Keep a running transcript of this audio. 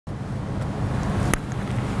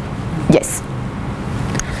Yes.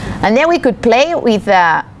 And then we could play with,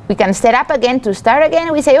 we can set up again to start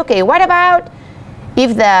again. We say, okay, what about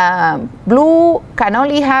if the blue can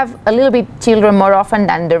only have a little bit children more often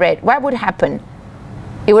than the red? What would happen?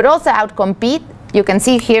 It would also outcompete. You can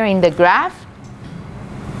see here in the graph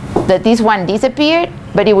that this one disappeared,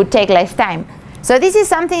 but it would take less time. So this is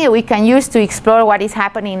something that we can use to explore what is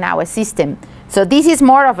happening in our system. So this is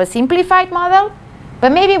more of a simplified model,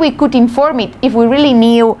 but maybe we could inform it if we really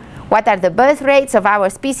knew what are the birth rates of our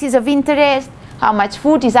species of interest, how much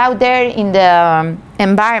food is out there in the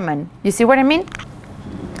environment. You see what I mean?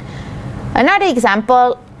 Another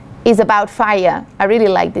example is about fire. I really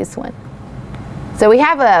like this one. So we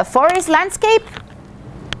have a forest landscape,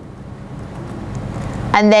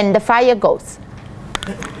 and then the fire goes.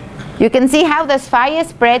 You can see how this fire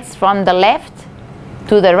spreads from the left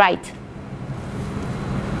to the right.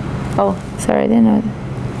 Oh, sorry, I didn't know that.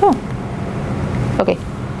 Oh, okay.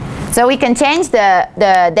 So we can change the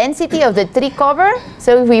density of the tree cover.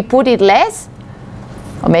 So if we put it less,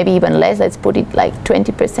 or maybe even less, let's put it like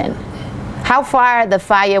 20%. How far the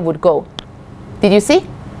fire would go? Did you see?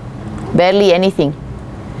 Barely anything.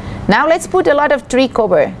 Now let's put a lot of tree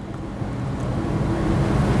cover.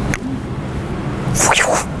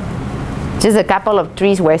 Just a couple of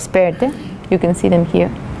trees were spared. You can see them here.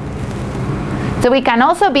 So we can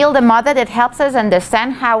also build a model that helps us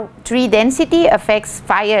understand how tree density affects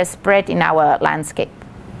fire spread in our landscape.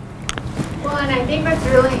 Well, and I think what's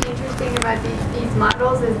really interesting about these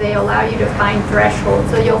models is they allow you to find thresholds.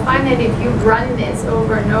 So you'll find that if you run this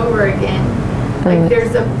over and over again, like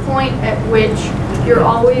there's a point at which you're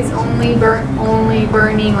always only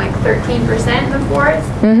burning like 13% in the forest.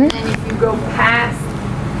 And if you go past,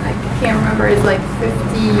 I can't remember, it's like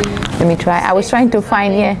 50. Let me try. I was trying to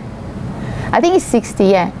find, yeah. I think it's 60,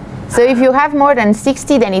 yeah. So if you have more than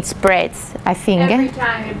 60, then it spreads, I think. Every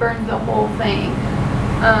time it burns the whole thing.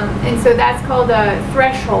 And so that's called a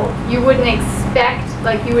threshold. You wouldn't expect,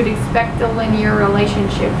 like you would expect a linear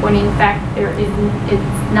relationship when in fact there isn't,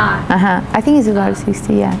 it's not. I think it's about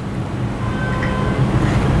 60, yeah.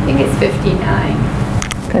 I think it's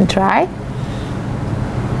 59. Can try.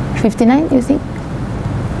 59, you think?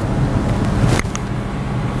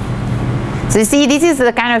 So you see, this is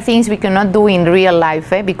the kind of things we cannot do in real life,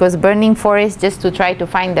 because burning forests just to try to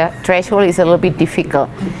find the threshold is a little bit difficult.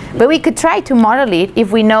 But we could try to model it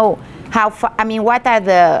if we know how far, I mean, what are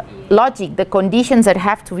the logic, the conditions that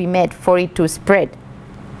have to be met for it to spread.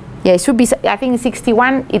 Yeah, it should be, I think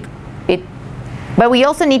 61, but we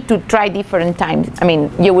also need to try different times. I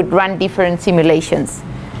mean, you would run different simulations.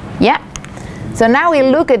 Yeah. So now we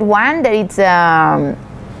look at one that it's,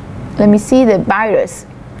 let me see, the virus.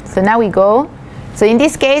 So now we go. So in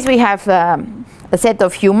this case, we have a set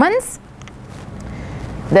of humans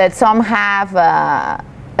that some have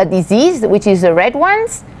a disease, which is the red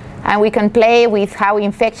ones. And we can play with how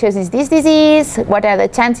infectious is this disease, what are the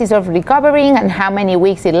chances of recovering, and how many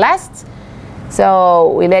weeks it lasts.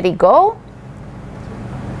 So we let it go.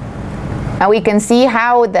 And we can see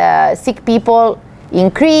how the sick people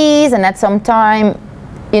increase, and at some time,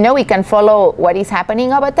 you know, we can follow what is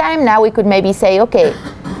happening over time. Now we could maybe say, okay,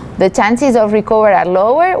 the chances of recovery are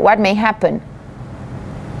lower. What may happen?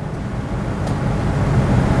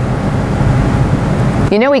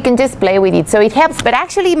 You know, we can just play with it. So it helps. But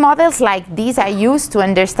actually, models like these are used to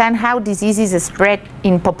understand how diseases spread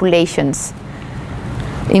in populations,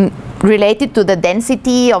 related to the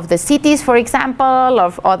density of the cities, for example,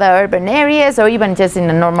 of other urban areas, or even just in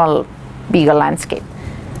a normal bigger landscape.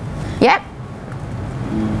 Yeah?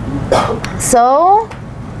 So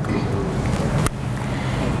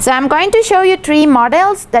I'm going to show you 3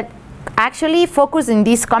 models that actually focus in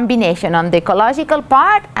this combination on the ecological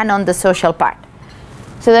part and on the social part.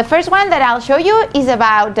 So the first one that I'll show you is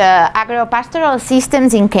about agropastoral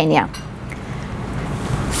systems in Kenya.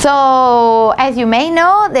 So as you may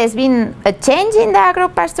know, there's been a change in the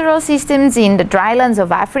agropastoral systems in the drylands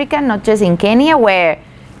of Africa, not just in Kenya, where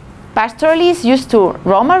pastoralists used to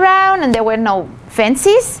roam around and there were no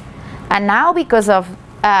fences. And now, because of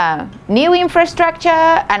new infrastructure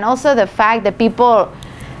and also the fact that people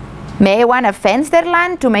may want to fence their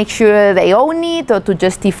land to make sure they own it, or to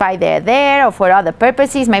justify they're there, or for other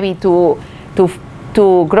purposes, maybe to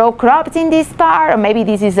grow crops in this part, or maybe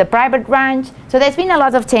this is a private ranch. So there's been a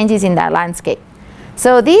lot of changes in that landscape.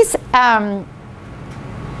 So this Bon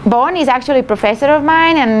is actually a professor of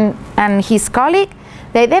mine and his colleague.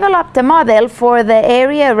 They developed a model for the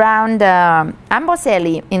area around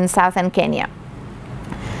Amboseli in southern Kenya.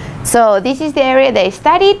 So this is the area they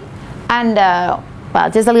studied, and well,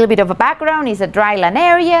 just a little bit of a background. It's a dry land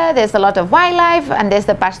area. There's a lot of wildlife, and there's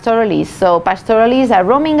the pastoralists. So pastoralists are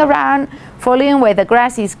roaming around, following where the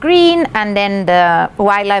grass is green, and then the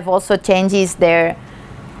wildlife also changes their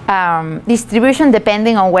distribution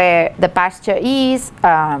depending on where the pasture is.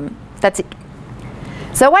 That's it.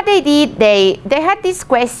 So what they did, they had this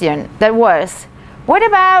question that was, what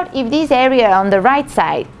about if this area on the right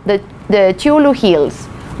side, the Chulu Hills,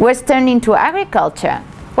 was turned into agriculture?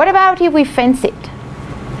 What about if we fence it?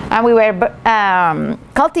 And we were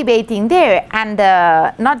cultivating there, and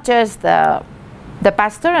not just the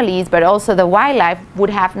pastoralists, but also the wildlife would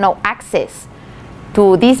have no access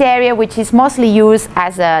to this area, which is mostly used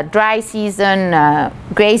as a dry season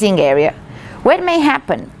grazing area. What may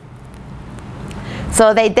happen?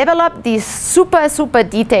 So they developed this super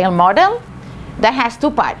detailed model that has two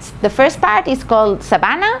parts. The first part is called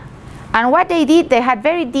savanna, and what they did, they had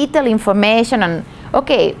very detailed information on,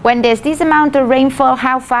 okay, when there's this amount of rainfall,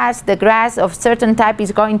 how fast the grass of certain type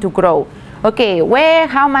is going to grow. Okay,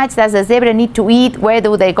 how much does the zebra need to eat? Where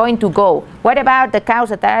do they going to go? What about the cows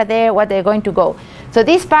that are there? Where they're going to go? So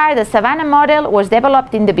this part, the savanna model, was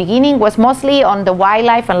developed in the beginning, was mostly on the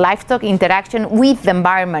wildlife and livestock interaction with the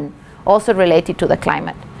environment, also related to the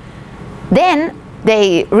climate. Then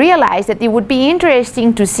they realized that it would be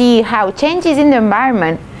interesting to see how changes in the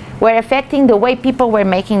environment were affecting the way people were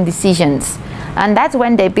making decisions. And that's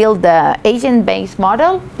when they built the agent-based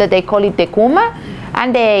model, that they call it the Kuma,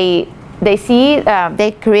 and they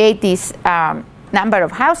create this number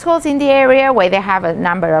of households in the area where they have a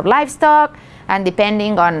number of livestock, and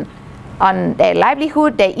depending on their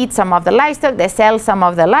livelihood, they eat some of the livestock, they sell some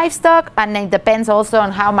of the livestock, and it depends also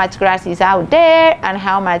on how much grass is out there and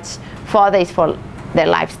how much fodder is for their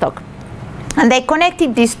livestock. And they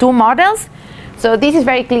connected these two models. So this is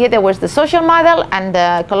very clear. There was the social model and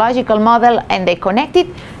the ecological model, and they connected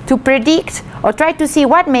to predict or try to see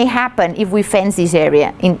what may happen if we fence this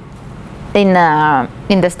area in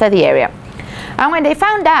the study area. And when they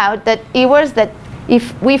found out that it was that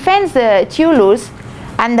if we fence the Chulus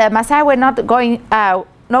and the Maasai were not going,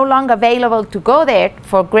 no longer available to go there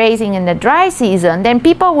for grazing in the dry season, then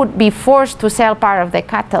people would be forced to sell part of their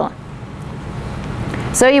cattle.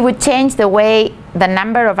 So it would change the way the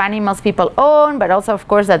number of animals people own, but also, of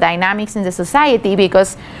course, the dynamics in the society,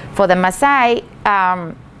 because for the Maasai,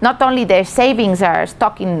 not only their savings are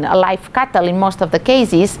stocked in live cattle in most of the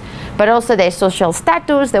cases, but also their social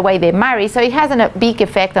status, the way they marry, so it has a big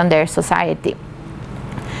effect on their society.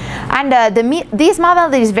 And this model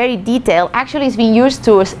that is very detailed actually is being used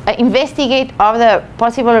to investigate all the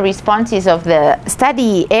possible responses of the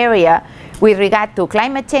study area with regard to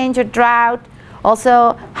climate change or drought.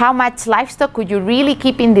 Also, how much livestock could you really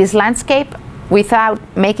keep in this landscape without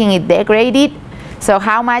making it degraded? So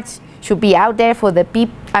how much should be out there for the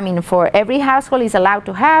people, for every household is allowed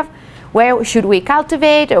to have? Where should we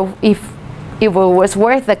cultivate, or if it was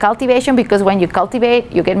worth the cultivation, because when you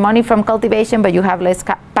cultivate, you get money from cultivation, but you have less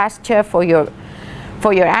pasture for your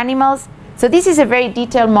animals. So this is a very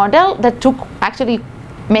detailed model that took actually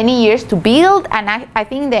many years to build, and I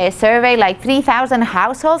think they surveyed like 3,000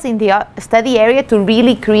 households in the study area to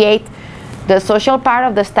really create the social part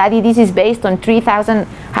of the study. This is based on 3,000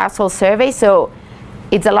 household surveys, so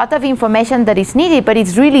it's a lot of information that is needed, but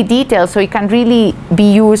it's really detailed, so it can really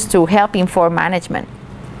be used to help inform management.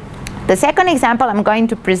 The second example I'm going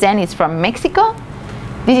to present is from Mexico.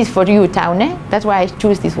 This is for you, Taune. That's why I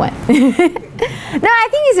choose this one. No, I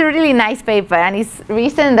think it's a really nice paper, and it's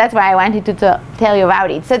recent. That's why I wanted to tell you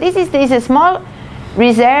about it. So this is a small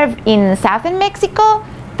reserve in southern Mexico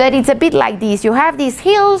that it's a bit like this. You have these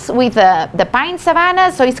hills with the pine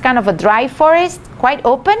savanna, so it's kind of a dry forest, quite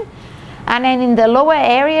open. And then in the lower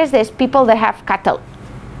areas, there's people that have cattle.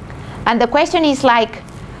 And the question is like,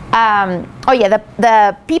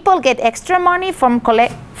 the people get extra money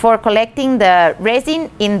for collecting the resin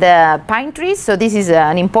in the pine trees. So this is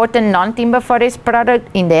an important non-timber forest product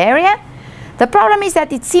in the area. The problem is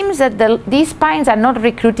that it seems that these pines are not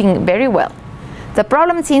recruiting very well. The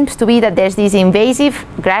problem seems to be that there's this invasive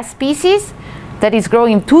grass species that is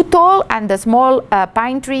growing too tall, and the small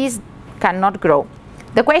pine trees cannot grow.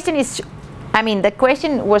 The question is, the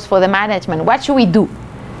question was for the management. What should we do?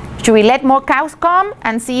 Should we let more cows come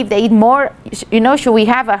and see if they eat more? Should we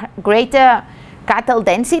have a greater cattle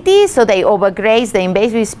density so they overgraze the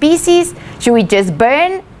invasive species? Should we just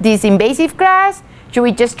burn this invasive grass? Should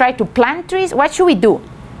we just try to plant trees? What should we do?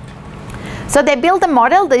 So they built a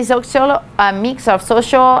model that is also a mix of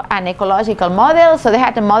social and ecological models. So they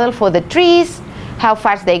had a model for the trees, how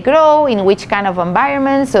fast they grow, in which kind of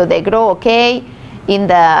environment. So they grow okay in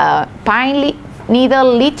the pine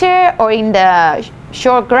needle litter or in the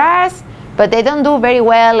short grass, but they don't do very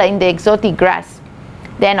well in the exotic grass.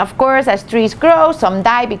 Then, of course, as trees grow, some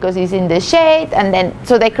die because it's in the shade, and then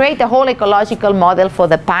so they create a whole ecological model for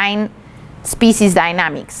the pine species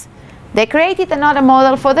dynamics. They created another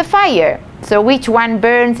model for the fire, so which one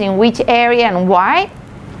burns in which area and why.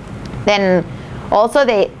 Then also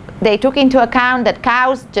they took into account that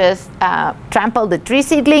cows just trample the tree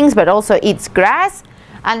seedlings, but also eats grass.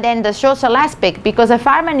 And then the social aspect, because a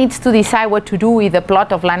farmer needs to decide what to do with the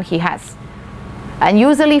plot of land he has. And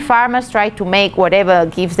usually farmers try to make whatever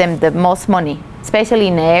gives them the most money, especially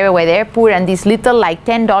in an area where they're poor, and this little like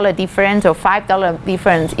 $10 difference or $5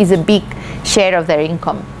 difference is a big share of their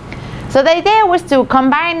income. So the idea was to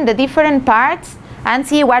combine the different parts and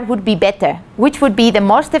see what would be better, which would be the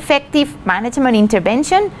most effective management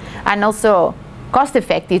intervention and also cost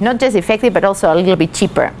effective, not just effective, but also a little bit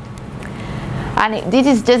cheaper. And this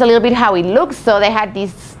is just a little bit how it looks. So they had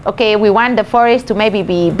this, okay, we want the forest to maybe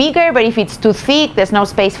be bigger, but if it's too thick, there's no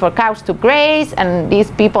space for cows to graze, and these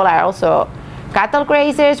people are also cattle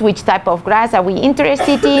grazers, which type of grass are we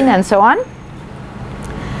interested in, and so on.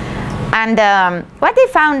 And what they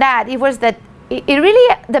found out, it was that it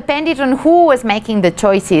really depended on who was making the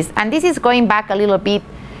choices. And this is going back a little bit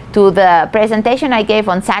to the presentation I gave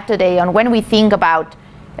on Saturday on when we think about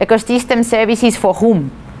ecosystem services for whom.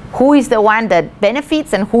 Who is the one that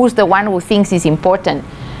benefits and who's the one who thinks is important.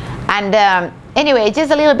 And anyway,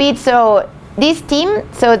 just a little bit, so this team,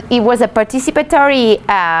 so it was a participatory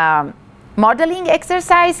modeling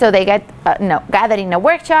exercise. So they gathered in a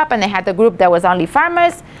workshop, and they had a group that was only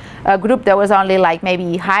farmers, a group that was only like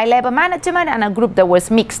maybe high-level management, and a group that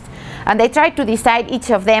was mixed. And they tried to decide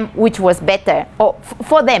each of them which was better, or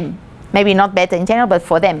for them, maybe not better in general, but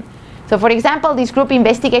for them. So for example, this group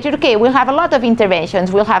investigated, okay, we'll have a lot of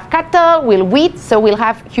interventions. We'll have cattle, we'll weed, so we'll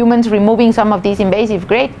have humans removing some of these invasive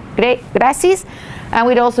grasses, and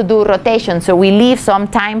we'd also do rotation, so we leave some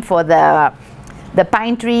time for the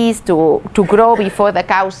pine trees to grow before the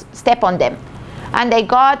cows step on them. And they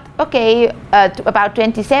got, okay, about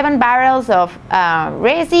 27 barrels of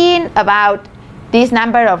resin, about this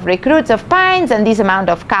number of recruits of pines, and this amount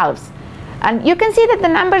of calves. And you can see that the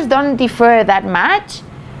numbers don't differ that much.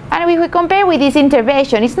 And if we compare with this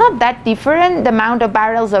intervention, it's not that different, the amount of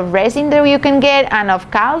barrels of resin that you can get and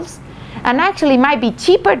of calves. And actually might be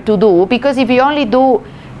cheaper to do, because if you only do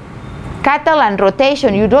cattle and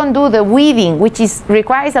rotation, you don't do the weeding, which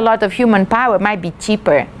requires a lot of human power, might be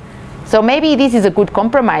cheaper. So maybe this is a good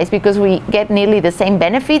compromise, because we get nearly the same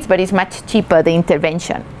benefits, but it's much cheaper, the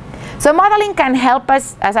intervention. So modeling can help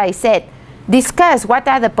us, as I said, discuss what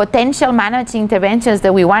are the potential managed interventions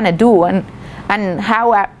that we want to do, and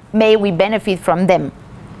how may we benefit from them.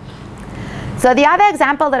 So the other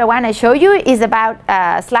example that I want to show you is about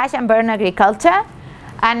slash and burn agriculture.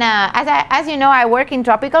 And as you know, I work in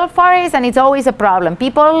tropical forests, and it's always a problem.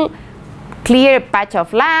 People clear a patch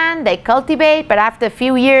of land, they cultivate, but after a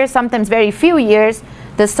few years, sometimes very few years,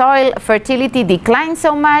 the soil fertility declines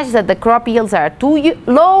so much that the crop yields are too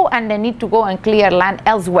low, and they need to go and clear land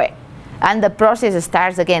elsewhere. And the process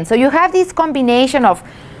starts again. So you have this combination of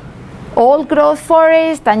old growth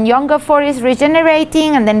forest and younger forest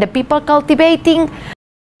regenerating, and then the people cultivating.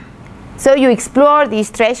 So you explore these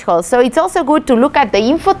thresholds. So it's also good to look at the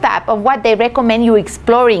info tab of what they recommend you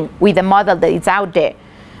exploring with the model that is out there.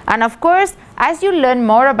 And of course, as you learn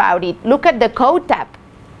more about it, look at the code tab.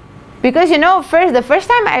 Because you know, the first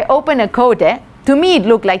time I opened a code, to me it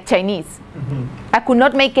looked like Chinese. I could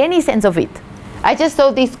not make any sense of it. I just saw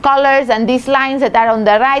these colors and these lines that are on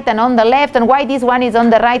the right and on the left, and why this one is on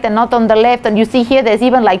the right and not on the left. And you see here there's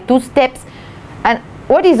even like 2 steps. And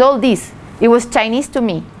what is all this? It was Chinese to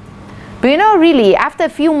me. But you know, really, after a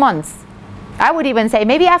few months, I would even say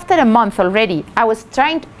maybe after a month already, I was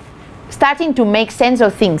starting to make sense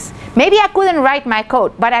of things. Maybe I couldn't write my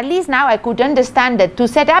code, but at least now I could understand that to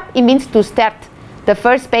set up, it means to start the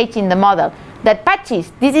first page in the model. That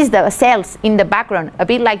patches, this is the cells in the background, a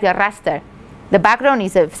bit like the raster. The background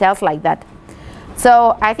is of cells like that.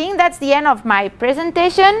 So I think that's the end of my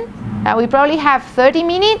presentation. We probably have 30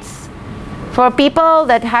 minutes for people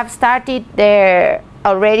that have started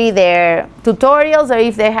already their tutorials, or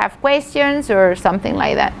if they have questions or something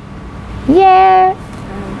like that. Yeah.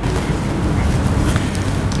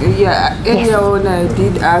 Yeah, earlier on I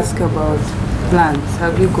did ask about plants.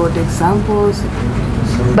 Have you got examples?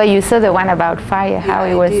 But you saw the one about fire, how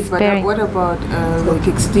it was sparing. But what about like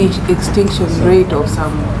extinction rate of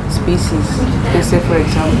some species? Let's say, for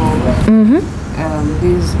example,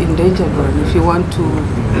 this endangered one. If you want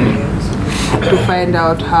to find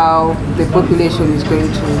out how the population is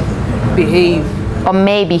going to behave. Or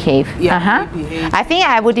may behave. Yeah, may behave. I think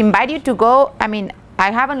I would invite you to go, I mean, I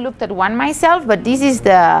haven't looked at one myself, but this is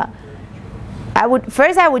the, I would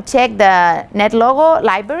check the NetLogo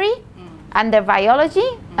library and the biology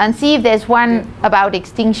and see if there's one about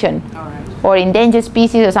extinction or endangered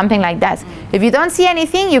species or something like that. If you don't see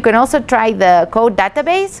anything, you can also try the code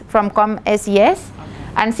database from ComSES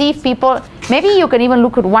and see if people, maybe you can even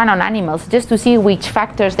look at one on animals just to see which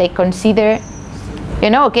factors they consider. You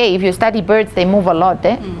know, okay, if you study birds, they move a lot,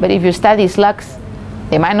 but if you study slugs,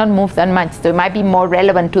 they might not move that much. So it might be more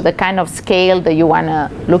relevant to the kind of scale that you want to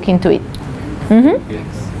look into it.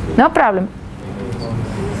 Yes. No problem.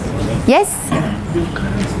 Yes?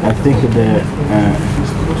 I think the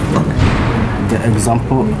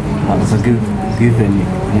example given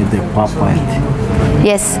in the PowerPoint.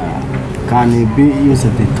 Yes. Can it be used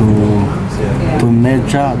to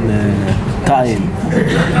measure the time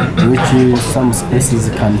which some species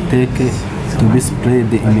can take to be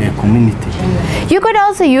spread in a community? You could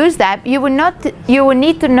also use that. You would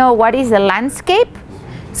need to know what is the landscape.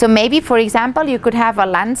 So maybe, for example, you could have a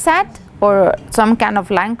Landsat or some kind of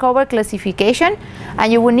land cover classification,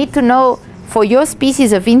 and you would need to know for your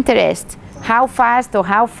species of interest how fast or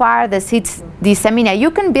how far the seeds disseminate.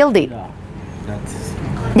 You can build it.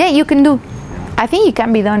 Yeah, you can do. I think it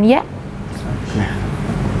can be done, yeah.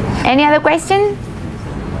 Any other question?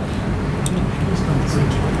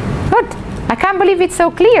 Good. I can't believe it's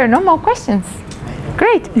so clear. No more questions.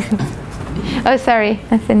 Great. Oh, sorry,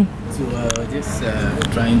 Anthony. So just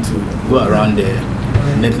trying to go around the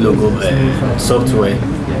NetLogo software,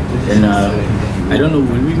 and I don't know,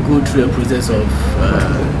 will we go through a process of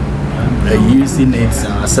using it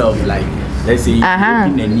ourselves? Like, let's say you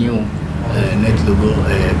open a new NetLogo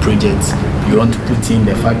project, you want to put in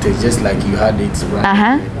the factors just like you had it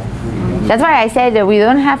right. That's why I said that we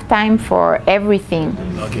don't have time for everything.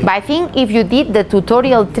 Okay. But I think if you did the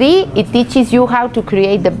tutorial 3, it teaches you how to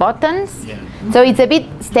create the buttons. Yeah. So it's a bit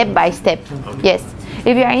step by step. Okay. Yes.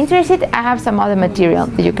 If you are interested, I have some other material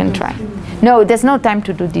that you can try. No, there's no time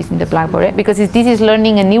to do this in the Blackboard, because this is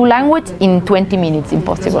learning a new language in 20 minutes,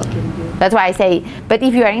 impossible. That's why I say, but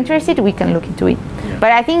if you are interested, we can look into it. Yeah.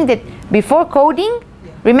 But I think that before coding,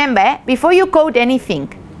 remember, before you code anything,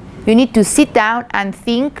 you need to sit down and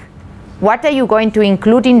think, what are you going to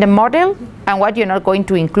include in the model and what you're not going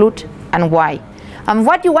to include and why. And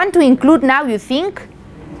what you want to include now, you think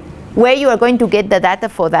where you are going to get the data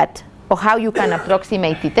for that or how you can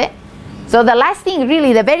approximate it. So the last thing,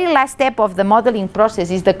 really, the very last step of the modeling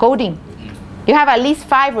process is the coding. You have at least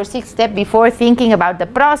 5 or 6 steps before thinking about the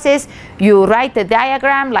process. You write a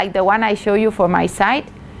diagram like the one I show you for my site.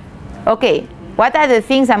 Okay, what are the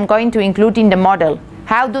things I'm going to include in the model?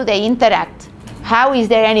 How do they interact? How is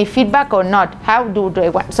there any feedback or not? How do they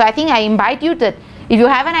want? So I think I invite you that if you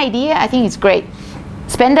have an idea, I think it's great.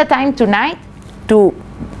 Spend the time tonight to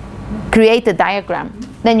create a diagram.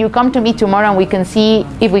 Then you come to me tomorrow and we can see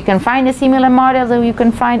if we can find a similar model that you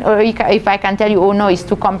can find, or if I can tell you, oh no, it's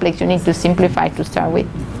too complex, you need to simplify to start with.